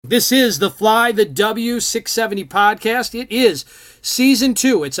This is the Fly the W670 podcast. It is season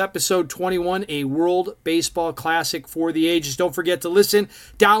 2. It's episode 21, a World Baseball Classic for the ages. Don't forget to listen,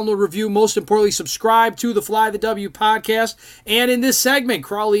 download, review, most importantly, subscribe to the Fly the W podcast. And in this segment,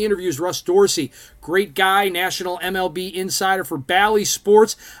 Crawley interviews Russ Dorsey, great guy, national MLB insider for Bally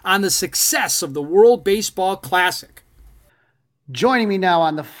Sports, on the success of the World Baseball Classic. Joining me now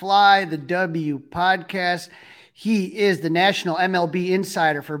on the Fly the W podcast, he is the national MLB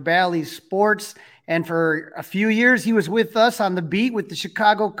insider for Bally Sports, and for a few years he was with us on the beat with the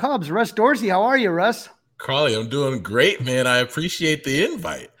Chicago Cubs. Russ Dorsey, how are you, Russ? Crawley, I'm doing great, man. I appreciate the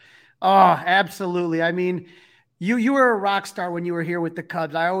invite. Oh, absolutely. I mean, you were a rock star when you were here with the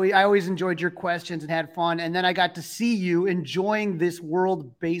Cubs. I always enjoyed your questions and had fun, and then I got to see you enjoying this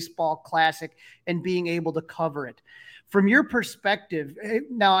World Baseball Classic and being able to cover it. From your perspective,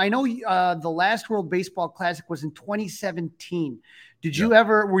 now I know the last World Baseball Classic was in 2017. Did you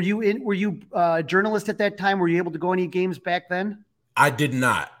were you a journalist at that time? Were you able to go any games back then? I did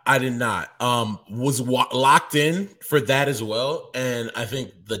not. Was locked in for that as well. And I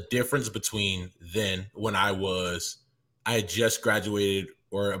think the difference between then, when I had just graduated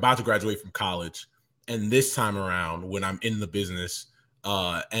or about to graduate from college, and this time around when I'm in the business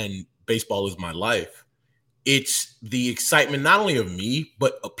and baseball is my life, it's the excitement not only of me,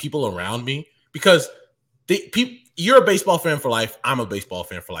 but of people around me, because you're a baseball fan for life. I'm a baseball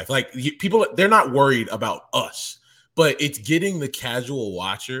fan for life. Like, people, they're not worried about us, but it's getting the casual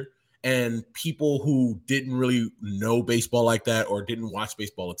watcher and people who didn't really know baseball like that or didn't watch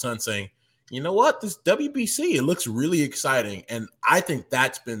baseball a ton saying, you know what, this WBC, it looks really exciting. And I think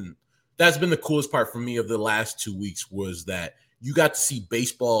that's been the coolest part for me of the last 2 weeks, was that you got to see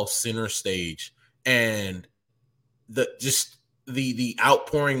baseball center stage, and the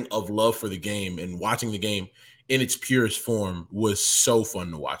outpouring of love for the game and watching the game in its purest form was so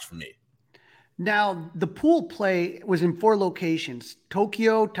fun to watch for me. Now, the pool play was in 4 locations: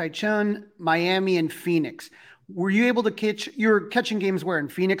 Tokyo, Taichung, Miami, and Phoenix. Were you able to you were catching games where, in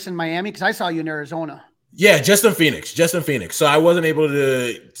Phoenix and Miami? Because I saw you in Arizona. Yeah, just in Phoenix. So I wasn't able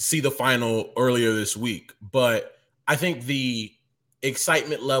to see the final earlier this week, but I think the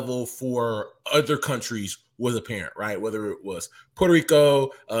excitement level for other countries was apparent, right? Whether it was Puerto Rico,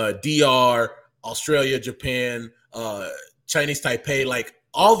 DR, Australia, Japan, Chinese Taipei, like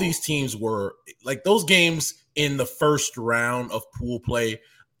all these teams were like, those games in the first round of pool play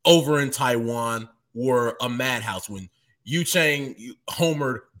over in Taiwan were a madhouse. When Yu Chang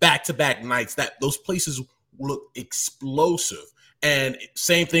homered back-to-back nights, that those places look explosive. And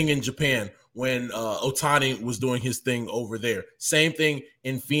same thing in Japan when Otani was doing his thing over there. Same thing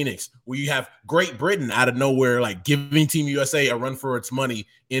in Phoenix, where you have Great Britain out of nowhere, like giving Team USA a run for its money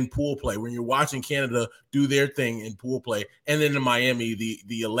in pool play, when you're watching Canada do their thing in pool play. And then in Miami,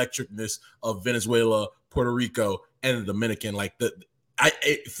 the electricness of Venezuela, Puerto Rico, and the Dominican. Like,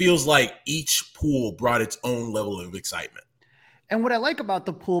 it feels like each pool brought its own level of excitement. And what I like about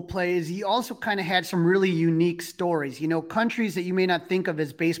the pool play is he also kind of had some really unique stories, countries that you may not think of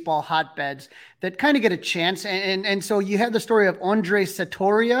as baseball hotbeds that kind of get a chance. And so you had the story of Andre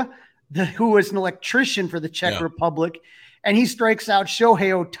Satoria, who was an electrician for the Czech Republic, and he strikes out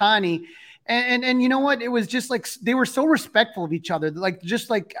Shohei Ohtani. And you know what? It was just like, they were so respectful of each other. Like, just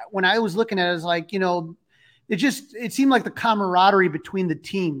like when I was looking at it, I was like, it seemed like the camaraderie between the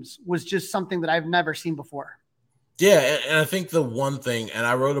teams was just something that I've never seen before. Yeah, and I think the one thing, and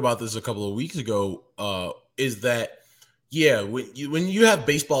I wrote about this a couple of weeks ago, is that, when you have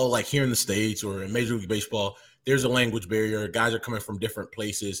baseball like here in the States or in Major League Baseball, there's a language barrier. Guys are coming from different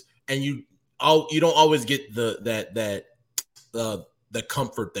places, and you don't always get the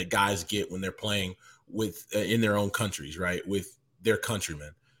comfort that guys get when they're playing with in their own countries, right, with their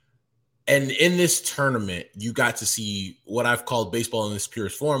countrymen. And in this tournament, you got to see what I've called baseball in its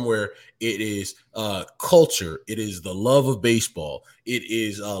purest form, where it is culture, it is the love of baseball, it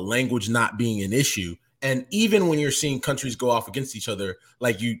is language not being an issue. And even when you're seeing countries go off against each other,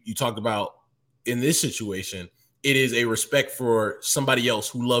 like you talked about in this situation, it is a respect for somebody else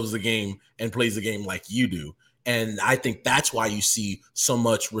who loves the game and plays the game like you do. And I think that's why you see so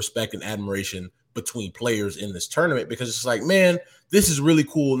much respect and admiration between players in this tournament, because it's like, man, this is really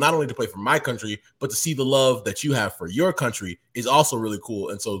cool, not only to play for my country, but to see the love that you have for your country is also really cool.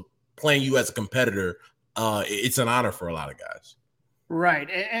 And so playing you as a competitor, it's an honor for a lot of guys. Right.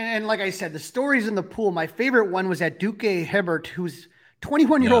 And like I said, the stories in the pool, my favorite one was that Duque Hebert, who's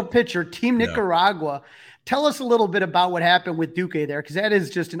 21-year-old pitcher, Team Nicaragua. Tell us a little bit about what happened with Duque there, because that is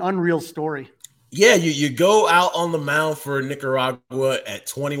just an unreal story. Yeah, you go out on the mound for Nicaragua at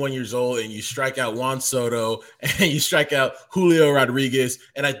 21 years old, and you strike out Juan Soto, and you strike out Julio Rodriguez,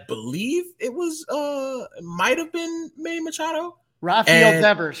 and I believe it might have been Manny Machado. Rafael And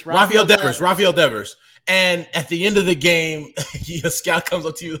Devers. Rafael Devers. And at the end of the game, a scout comes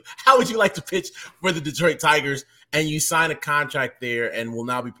up to you. How would you like to pitch for the Detroit Tigers? And you sign a contract there and will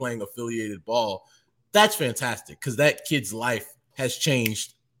now be playing affiliated ball. That's fantastic because that kid's life has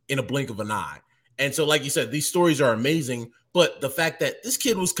changed in a blink of an eye. And so, like you said, these stories are amazing. But the fact that this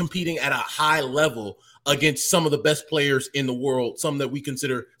kid was competing at a high level against some of the best players in the world, some that we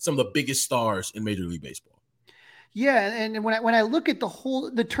consider some of the biggest stars in Major League Baseball. Yeah, and when I look at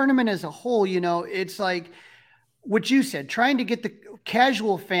the tournament as a whole, it's like what you said, trying to get the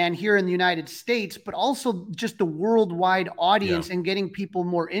casual fan here in the United States, but also just the worldwide audience and getting people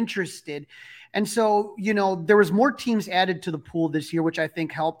more interested. And so, there was more teams added to the pool this year, which I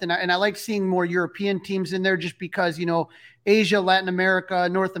think helped. And I like seeing more European teams in there just because, Asia, Latin America,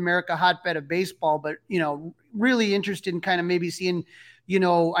 North America, hotbed of baseball, but, really interested in kind of maybe seeing,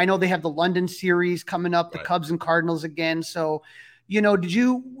 I know they have the London series coming up, the Cubs and Cardinals again. So,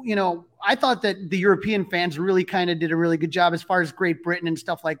 I thought that the European fans really kind of did a really good job as far as Great Britain and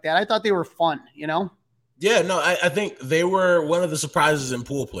stuff like that. I thought they were fun, Yeah, no, I think they were one of the surprises in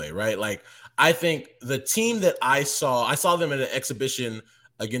pool play, right? Like, I think the team that I saw them in an exhibition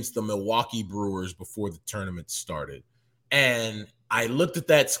against the Milwaukee Brewers before the tournament started. And I looked at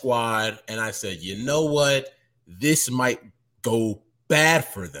that squad and I said, you know what? This might go bad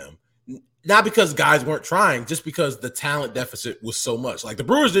for them. Not because guys weren't trying, just because the talent deficit was so much. Like the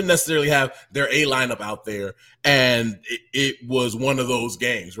Brewers didn't necessarily have their A lineup out there. And it was one of those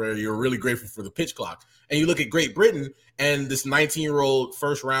games where you're really grateful for the pitch clock. And you look at Great Britain and this 19-year-old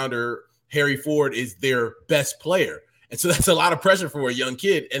first rounder, Harry Ford, is their best player. And so that's a lot of pressure for a young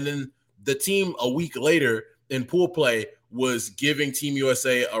kid. And then the team a week later in pool play was giving Team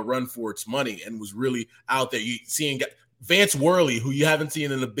USA a run for its money and was really out there. You seeing Vance Worley, who you haven't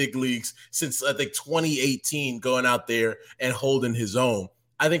seen in the big leagues since, I think, 2018, going out there and holding his own.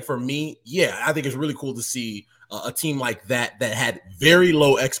 I think for me, I think it's really cool to see a team like that had very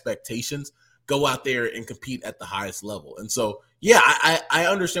low expectations go out there and compete at the highest level. And so, I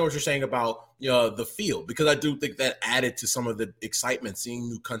understand what you're saying about the field, because I do think that added to some of the excitement, seeing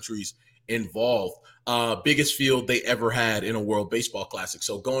new countries involved. Biggest field they ever had in a World Baseball Classic.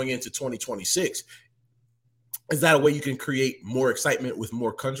 So going into 2026, is that a way you can create more excitement with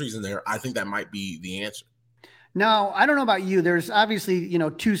more countries in there? I think that might be the answer. Now, I don't know about you. There's obviously,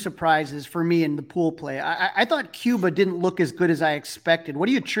 two surprises for me in the pool play. I thought Cuba didn't look as good as I expected. What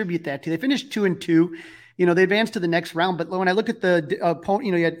do you attribute that to? They finished 2-2. They advanced to the next round. But when I look at the opponent,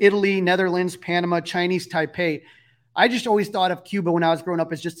 you had Italy, Netherlands, Panama, Chinese Taipei. I just always thought of Cuba when I was growing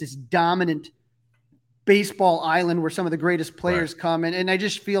up as just this dominant baseball island where some of the greatest players come. And I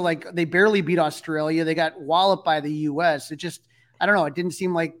just feel like they barely beat Australia. They got walloped by the US. It just, I don't know. It didn't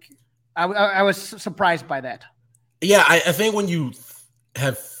seem like I was surprised by that. Yeah, I think when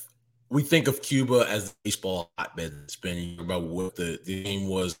we think of Cuba as the baseball hotbed, it's been about what the game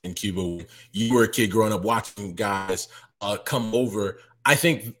was in Cuba. You were a kid growing up watching guys come over. I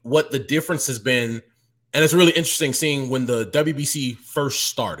think what the difference has been, and it's really interesting seeing when the WBC first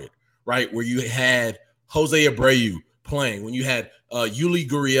started, right, where you had Jose Abreu playing, when you had Yuli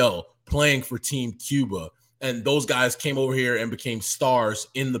Gurriel playing for Team Cuba, and those guys came over here and became stars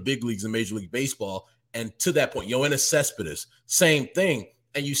in the big leagues in Major League Baseball. And to that point, Yoenis Cespedes, same thing.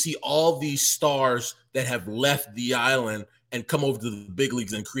 And you see all these stars that have left the island and come over to the big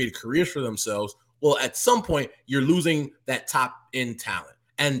leagues and created careers for themselves. Well, at some point, you're losing that top-end talent.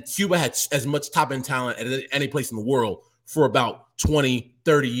 And Cuba had as much top-end talent as any place in the world for about 20,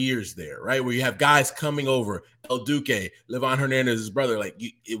 30 years there, right? Where you have guys coming over, El Duque, Livan Hernandez's brother,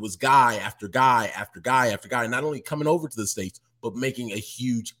 it was guy after guy after guy after guy, not only coming over to the States, but making a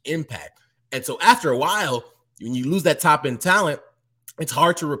huge impact. And so after a while, when you lose that top-end talent, it's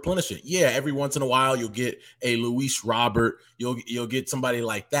hard to replenish it. Yeah, every once in a while, you'll get a Luis Robert, you'll get somebody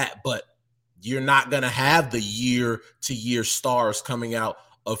like that, but you're not going to have the year-to-year stars coming out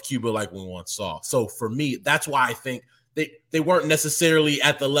of Cuba like we once saw. So for me, that's why I think they weren't necessarily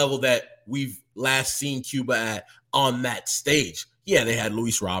at the level that we've last seen Cuba at on that stage. Yeah, they had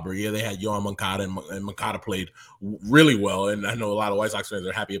Luis Robert. Yeah, they had Yohan Moncada, and Moncada played really well. And I know a lot of White Sox fans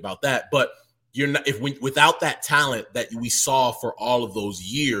are happy about that. But without that talent that we saw for all of those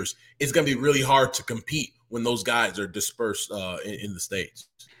years, it's going to be really hard to compete when those guys are dispersed in the States.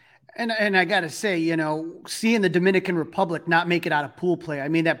 And I got to say, seeing the Dominican Republic not make it out of pool play. I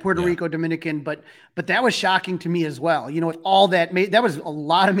mean, that Puerto Rico Dominican, but that was shocking to me as well. With all that that was a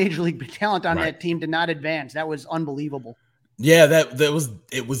lot of Major League talent on that team to not advance. That was unbelievable. Yeah,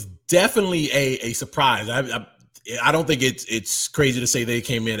 it was definitely a surprise. I don't think it's crazy to say they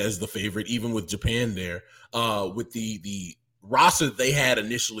came in as the favorite, even with Japan there. With the roster that they had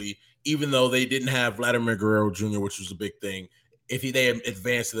initially, even though they didn't have Vladimir Guerrero Jr., which was a big thing. If they had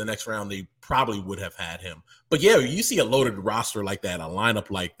advanced to the next round, they probably would have had him. But yeah, you see a loaded roster like that, a lineup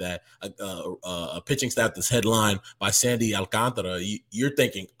like that, a pitching staff that's headlined by Sandy Alcantara. You're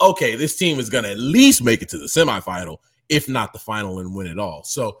thinking, okay, this team is going to at least make it to the semifinal, if not the final, and win it all.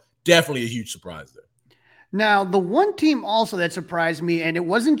 So definitely a huge surprise there. Now, the one team also that surprised me, and it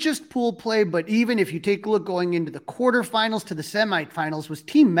wasn't just pool play, but even if you take a look going into the quarterfinals to the semifinals, was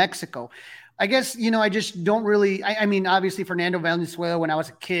Team Mexico. I guess, I just don't really, I mean, obviously Fernando Valenzuela when I was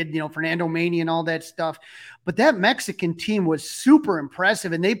a kid, Fernando Mania and all that stuff, but that Mexican team was super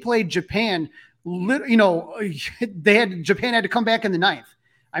impressive, and they played Japan, Japan had to come back in the ninth.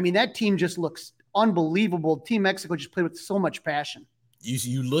 I mean, that team just looks unbelievable. Team Mexico just played with so much passion.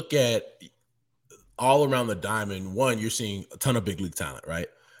 You look at all around the diamond, you're seeing a ton of big league talent, right?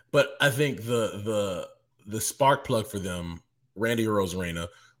 But I think the spark plug for them, Randy Arozarena,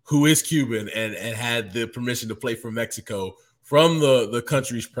 who is Cuban and had the permission to play for Mexico from the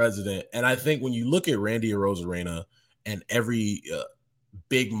country's president. And I think when you look at Randy Arozarena and every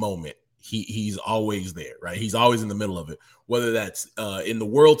big moment, he's always there, right? He's always in the middle of it, whether that's in the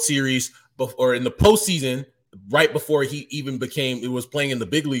World Series or in the postseason, right before he even was playing in the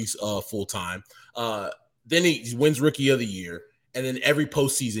big leagues full time. Then he wins Rookie of the Year. And then every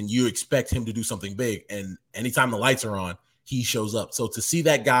postseason, you expect him to do something big. And anytime the lights are on, he shows up. So to see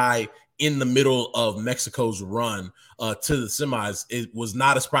that guy in the middle of Mexico's run to the semis, it was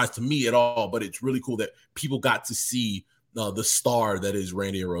not a surprise to me at all, but it's really cool that people got to see the star that is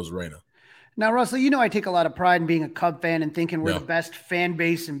Randy Arozarena. Now, Russell, I take a lot of pride in being a Cub fan and thinking we're the best fan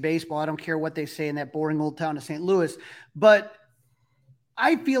base in baseball. I don't care what they say in that boring old town of St. Louis, but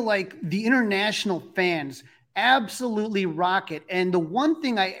I feel like the international fans absolutely rock it. And the one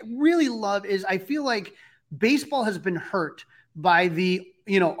thing I really love is I feel like baseball has been hurt by the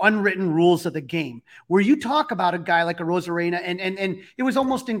unwritten rules of the game, where you talk about a guy like a Arozarena and it was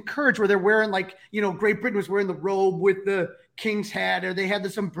almost encouraged where they're wearing Great Britain was wearing the robe with the King's hat, or they had the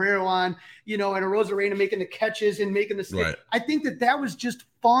sombrero on, and Arozarena making the catches and making the stick. Right. I think that was just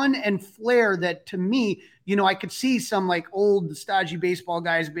fun and flair that, to me, I could see some old stodgy baseball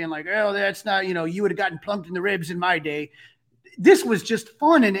guys being like, oh, that's not, you would have gotten plunked in the ribs in my day. This was just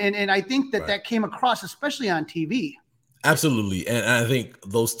fun. And I think that came across, especially on TV. Absolutely. And I think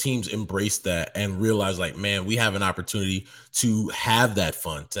those teams embraced that and realized man, we have an opportunity to have that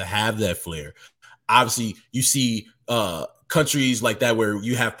fun, to have that flair. Obviously, you see countries like that where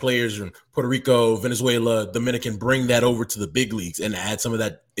you have players from Puerto Rico, Venezuela, Dominican, bring that over to the big leagues and add some of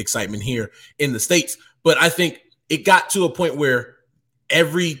that excitement here in the States. But I think it got to a point where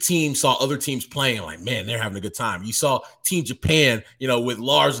every team saw other teams playing man, they're having a good time. You saw Team Japan, with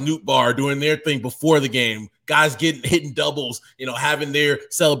Lars Nootbaar doing their thing before the game, guys hitting doubles, having their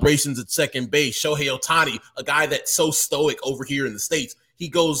celebrations at second base. Shohei Ohtani, a guy that's so stoic over here in the States, he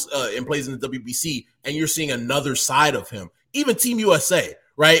goes and plays in the WBC, and you're seeing another side of him. Even Team USA,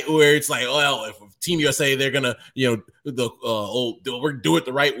 right, where it's if Team USA, they're gonna, we're do it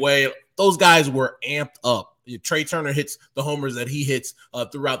the right way. Those guys were amped up. Trey Turner hits the homers that he hits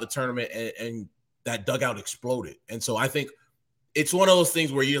throughout the tournament, and that dugout exploded. And so I think it's one of those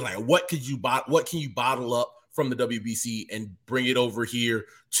things where you're what can you bottle up from the WBC and bring it over here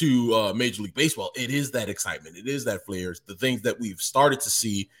to Major League Baseball? It is that excitement. It is that flair. It's the things that we've started to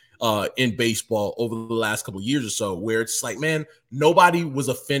see in baseball over the last couple of years or so, where it's man, nobody was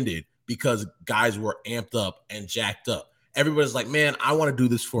offended because guys were amped up and jacked up. Everybody's man, I want to do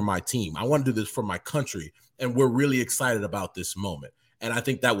this for my team. I want to do this for my country. And we're really excited about this moment. And I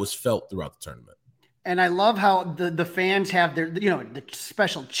think that was felt throughout the tournament. And I love how the fans have their, the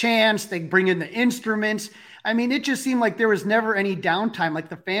special chants. They bring in the instruments. I mean, it just seemed like there was never any downtime.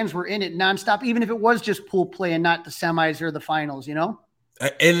 The fans were in it nonstop, even if it was just pool play and not the semis or the finals, And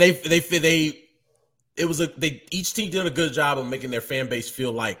each team did a good job of making their fan base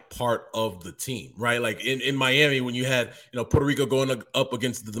feel like part of the team, right? In Miami, when you had, Puerto Rico going up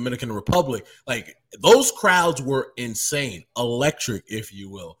against the Dominican Republic, those crowds were insane, electric, if you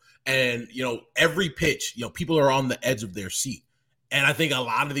will. And, every pitch, people are on the edge of their seat. And I think a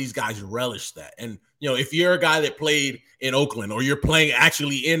lot of these guys relish that. And, if you're a guy that played in Oakland or you're playing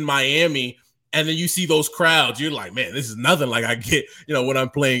actually in Miami, And then you see those crowds, you're like, man, this is nothing like I get, when I'm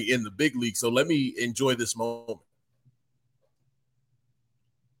playing in the big league. So let me enjoy this moment.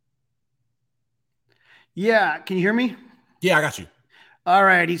 Yeah, can you hear me? Yeah, I got you. All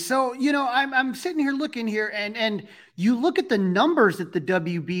righty. So, I'm sitting here looking here and you look at the numbers at the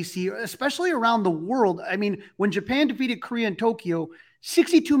WBC, especially around the world. I mean, when Japan defeated Korea in Tokyo,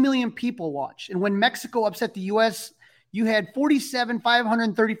 62 million people watched. And when Mexico upset the US, you had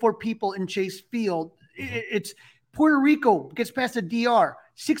 47,534 people in Chase Field. It's Puerto Rico gets past the DR.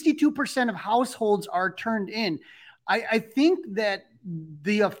 62% of households are turned in. I think that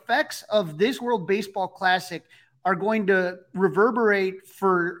the effects of this World Baseball Classic are going to reverberate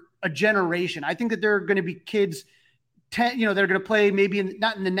for a generation. I think that there are going to be kids, they're going to play maybe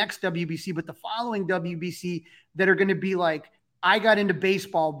not in the next WBC, but the following WBC that are going to be like, I got into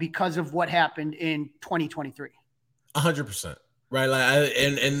baseball because of what happened in 2023. 100%. Right.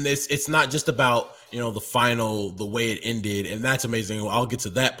 And it's not just about, the final, the way it ended. And that's amazing. I'll get to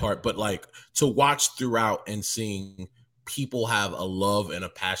that part. But like to watch throughout and seeing people have a love and a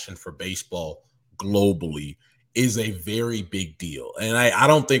passion for baseball globally is a very big deal. And I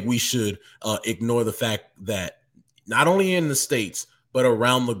don't think we should ignore the fact that not only in the States, but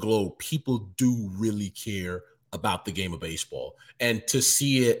around the globe, people do really care about the game of baseball. And to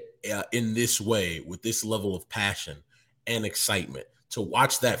see it in this way, with this level of passion and excitement, to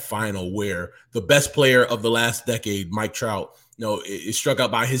watch that final where the best player of the last decade, Mike Trout, is struck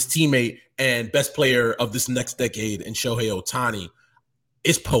out by his teammate, and best player of this next decade in Shohei Ohtani,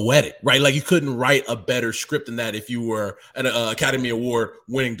 it's poetic, right? Like you couldn't write a better script than that if you were an Academy Award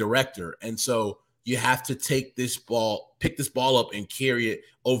winning director. And so you have to pick this ball up and carry it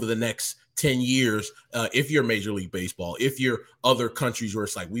over the next 10 years. If you're Major League Baseball, if you're other countries where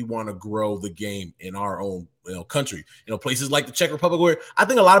it's like, we want to grow the game in our own country, places like the Czech Republic, where I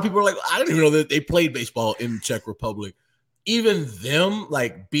think a lot of people are like, I didn't even know that they played baseball in the Czech Republic. Even them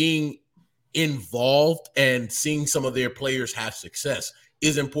like being involved and seeing some of their players have success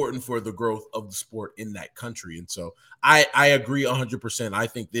is important for the growth of the sport in that country. And so I agree 100%. I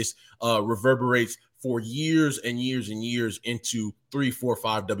think this reverberates for years and years and years into 3, 4,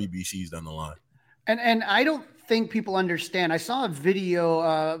 5 WBCs down the line. And I don't think people understand. I saw a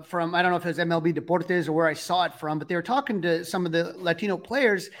video from, I don't know if it was MLB Deportes or where I saw it from, but they were talking to some of the Latino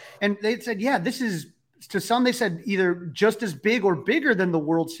players and they said, yeah, this is, to some, they said either just as big or bigger than the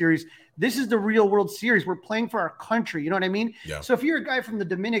World Series. This is the real World Series. We're playing for our country. You know what I mean? Yeah. So if you're a guy from the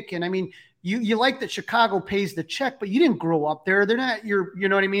Dominican, I mean, you like that Chicago pays the check, but you didn't grow up there. They're not you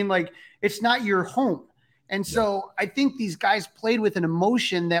know what I mean? Like it's not your home. And so I think these guys played with an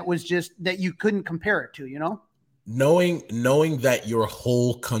emotion that was just that you couldn't compare it to, Knowing that your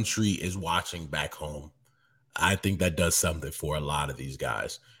whole country is watching back home, I think that does something for a lot of these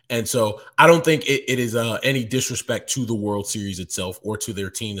guys. And so I don't think it is any disrespect to the World Series itself or to their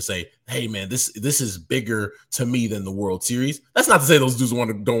team to say, hey, man, this is bigger to me than the World Series. That's not to say those dudes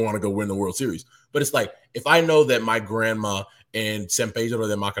don't want to go win the World Series. But it's like, if I know that my grandma in San Pedro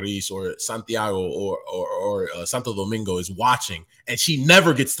de Macorís or Santiago or Santo Domingo is watching and she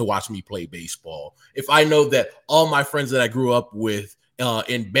never gets to watch me play baseball, if I know that all my friends that I grew up with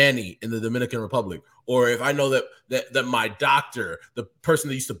in Bani in the Dominican Republic, or if I know that my doctor, the person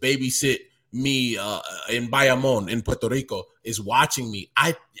that used to babysit me in Bayamon in Puerto Rico, is watching me,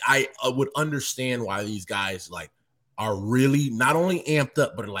 I would understand why these guys like are really not only amped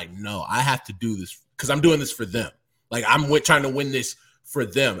up, but are like, no, I have to do this because I'm doing this for them. Like I'm trying to win this for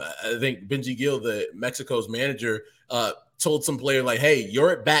them. I think Benji Gil, the Mexico's manager, told some player like, hey,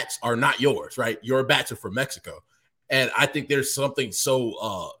 your at bats are not yours, right? Your at bats are for Mexico. And I think there's something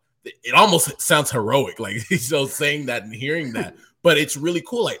so it almost sounds heroic, like he's so saying that and hearing that, but it's really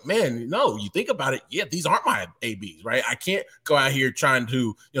cool. Like, man, no, you think about it. Yeah, these aren't my ABs, right? I can't go out here trying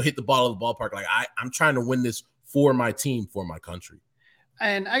to hit the ball in the ballpark. Like I'm trying to win this for my team, for my country.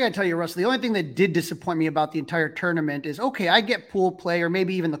 And I got to tell you, Russell, the only thing that did disappoint me about the entire tournament is, okay, I get pool play or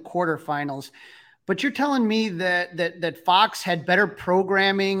maybe even the quarterfinals, but you're telling me that Fox had better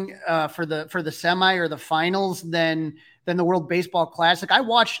programming for the semi or the finals than the World Baseball Classic. I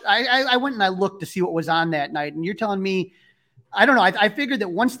went and I looked to see what was on that night, and you're telling me, I don't know. I figured that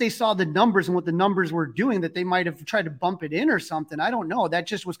once they saw the numbers and what the numbers were doing, that they might have tried to bump it in or something. I don't know. That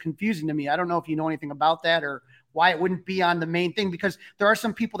just was confusing to me. I don't know if you know anything about that or why it wouldn't be on the main thing, because there are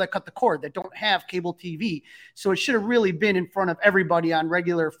some people that cut the cord that don't have cable TV. So it should have really been in front of everybody on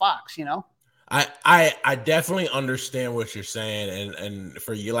regular Fox, I definitely understand what you're saying. And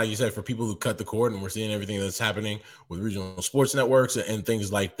for you, like you said, for people who cut the cord, and we're seeing everything that's happening with regional sports networks and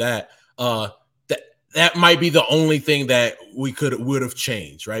things like that, that might be the only thing that would have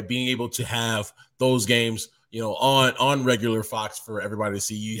changed, right? Being able to have those games, on regular Fox for everybody to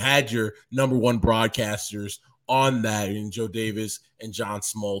see. You had your number one broadcasters on that, and Joe Davis and John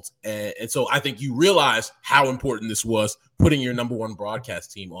Smoltz. And so I think you realize how important this was, putting your number one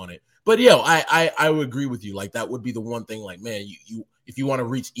broadcast team on it. But I would agree with you. Like, that would be the one thing, like, man, you if you want to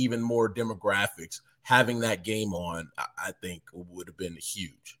reach even more demographics, having that game on, I think would have been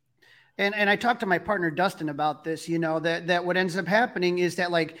huge. And I talked to my partner, Dustin, about this, that what ends up happening is that,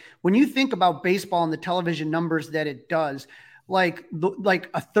 like, when you think about baseball and the television numbers that it does, like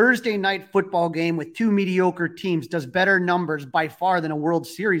a Thursday night football game with two mediocre teams does better numbers by far than a World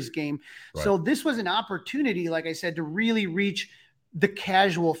Series game. Right. So this was an opportunity, like I said, to really reach the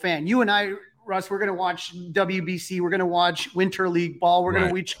casual fan. You and I, Russ, we're going to watch WBC. We're going to watch Winter League ball. We're going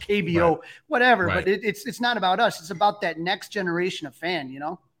to watch KBO, whatever. Right. But it's not about us. It's about that next generation of fan,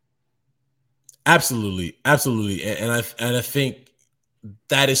 Absolutely. And I think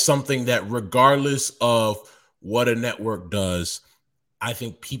that is something that, regardless of what a network does, I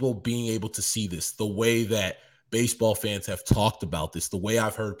think people being able to see this, the way that baseball fans have talked about this, the way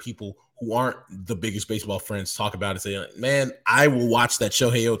I've heard people who aren't the biggest baseball friends talk about it, say, man, I will watch that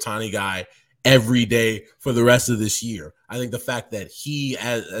Shohei Ohtani guy every day for the rest of this year. I think the fact that he,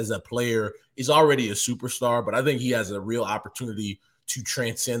 as a player, is already a superstar, but I think he has a real opportunity to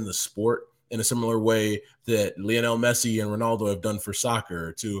transcend the sport in a similar way that Lionel Messi and Ronaldo have done for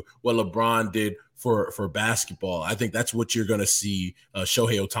soccer, to what LeBron did for basketball. I think that's what you're going to see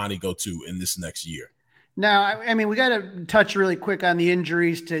Shohei Ohtani go to in this next year. Now, I mean, we got to touch really quick on the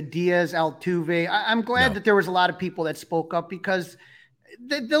injuries to Diaz, Altuve. I'm glad that there was a lot of people that spoke up, because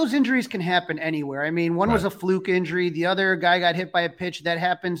those injuries can happen anywhere. I mean, one was a fluke injury. The other guy got hit by a pitch. That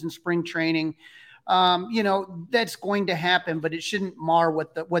happens in spring training. That's going to happen, but it shouldn't mar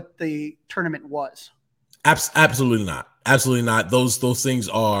what the tournament was. Absolutely not. Absolutely not. Those things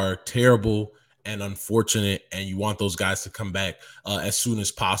are terrible and unfortunate, and you want those guys to come back as soon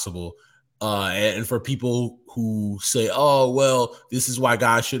as possible. And for people who say, oh, well, this is why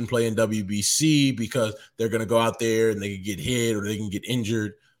guys shouldn't play in WBC, because they're going to go out there and they can get hit or they can get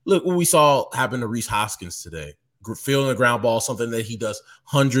injured. Look what we saw happen to Rhys Hoskins today. Fielding a ground ball, something that he does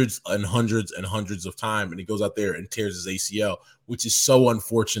hundreds and hundreds and hundreds of times, and he goes out there and tears his ACL, which is so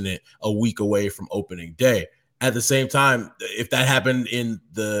unfortunate a week away from opening day. At the same time, if that happened in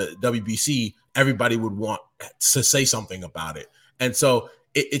the WBC, everybody would want to say something about it. And so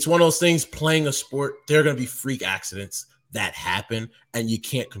it's one of those things, playing a sport, there are going to be freak accidents that happen, and you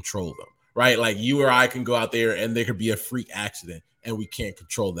can't control them, right? Like, you or I can go out there and there could be a freak accident, and we can't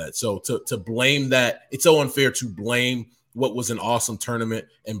control that. So to blame that, it's so unfair to blame what was an awesome tournament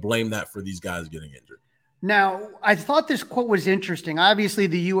and blame that for these guys getting injured. Now, I thought this quote was interesting. Obviously,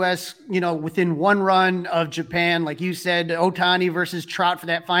 the U.S., within one run of Japan, like you said, Ohtani versus Trout for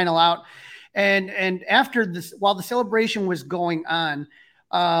that final out. And after this, while the celebration was going on,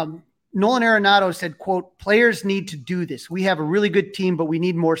 Nolan Arenado said, quote, "Players need to do this. We have a really good team, but we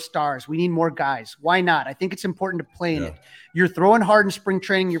need more stars. We need more guys. Why not? I think it's important to play in it. You're throwing hard in spring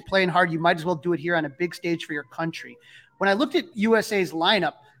training. You're playing hard. You might as well do it here on a big stage for your country." When I looked at USA's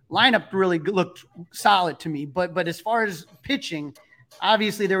lineup really looked solid to me. But as far as pitching,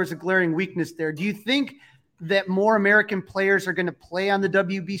 obviously there was a glaring weakness there. Do you think that more American players are going to play on the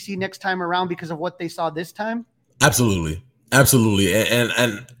WBC next time around because of what they saw this time? Absolutely. And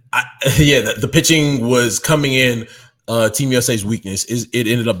the pitching was coming in. Team USA's weakness is it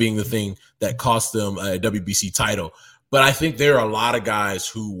ended up being the thing that cost them a WBC title. But I think there are a lot of guys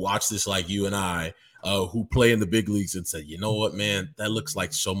who watch this, like you and I, who play in the big leagues, and say, you know what, man, that looks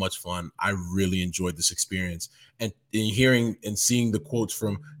like so much fun. I really enjoyed this experience. And hearing and seeing the quotes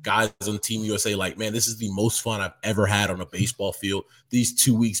from guys on Team USA, like, man, this is the most fun I've ever had on a baseball field. These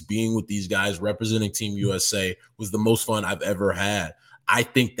 2 weeks being with these guys representing Team USA was the most fun I've ever had. I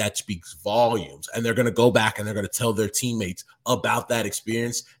think that speaks volumes, and they're going to go back and they're going to tell their teammates about that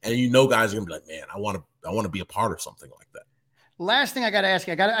experience. And guys are going to be like, man, I want to be a part of something like that. Last thing I got to ask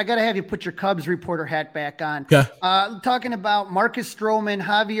you, I got to have you put your Cubs reporter hat back on. Okay. Talking about Marcus Stroman,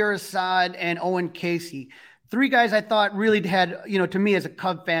 Javier Assad, and Owen Casey. 3 guys I thought really had, to me as a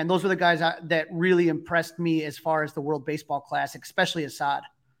Cub fan, those were the guys that really impressed me as far as the World Baseball Classic, especially Assad.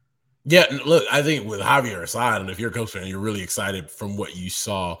 Yeah, look, I think with Javier Assad, and if you're a Cubs fan, you're really excited from what you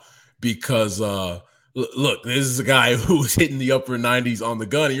saw, because look, this is a guy who was hitting the upper 90s on the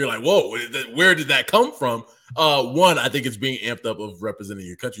gun, and you're like, whoa, where did that come from? One, I think it's being amped up of representing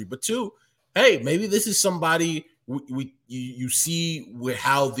your country, but 2, hey, maybe this is somebody you see with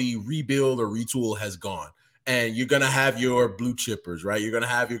how the rebuild or retool has gone. And you're going to have your blue chippers, right? You're going to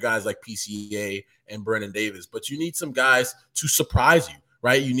have your guys like PCA and Brennan Davis, but you need some guys to surprise you,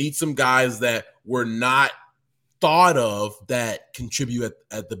 right? You need some guys that were not thought of that contribute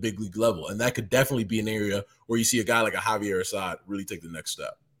at the big league level. And that could definitely be an area where you see a guy like a Javier Assad really take the next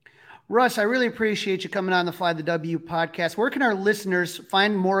step. Russ, I really appreciate you coming on the Fly the W podcast. Where can our listeners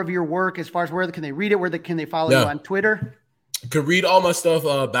find more of your work as far as where can they read it? Can they follow you on Twitter? You can read all my stuff,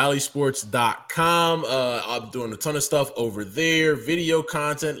 BallySports.com. I'm doing a ton of stuff over there, video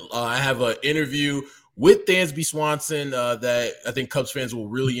content. I have an interview with Dansby Swanson that I think Cubs fans will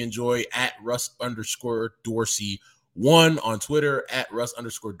really enjoy at Russ_Dorsey1 on Twitter, at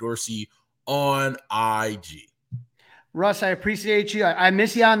Russ_Dorsey on IG. Russ, I appreciate you. I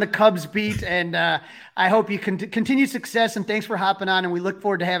miss you on the Cubs beat, and I hope you continue success, and thanks for hopping on, and we look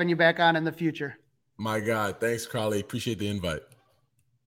forward to having you back on in the future. My God. Thanks, Carly. Appreciate the invite.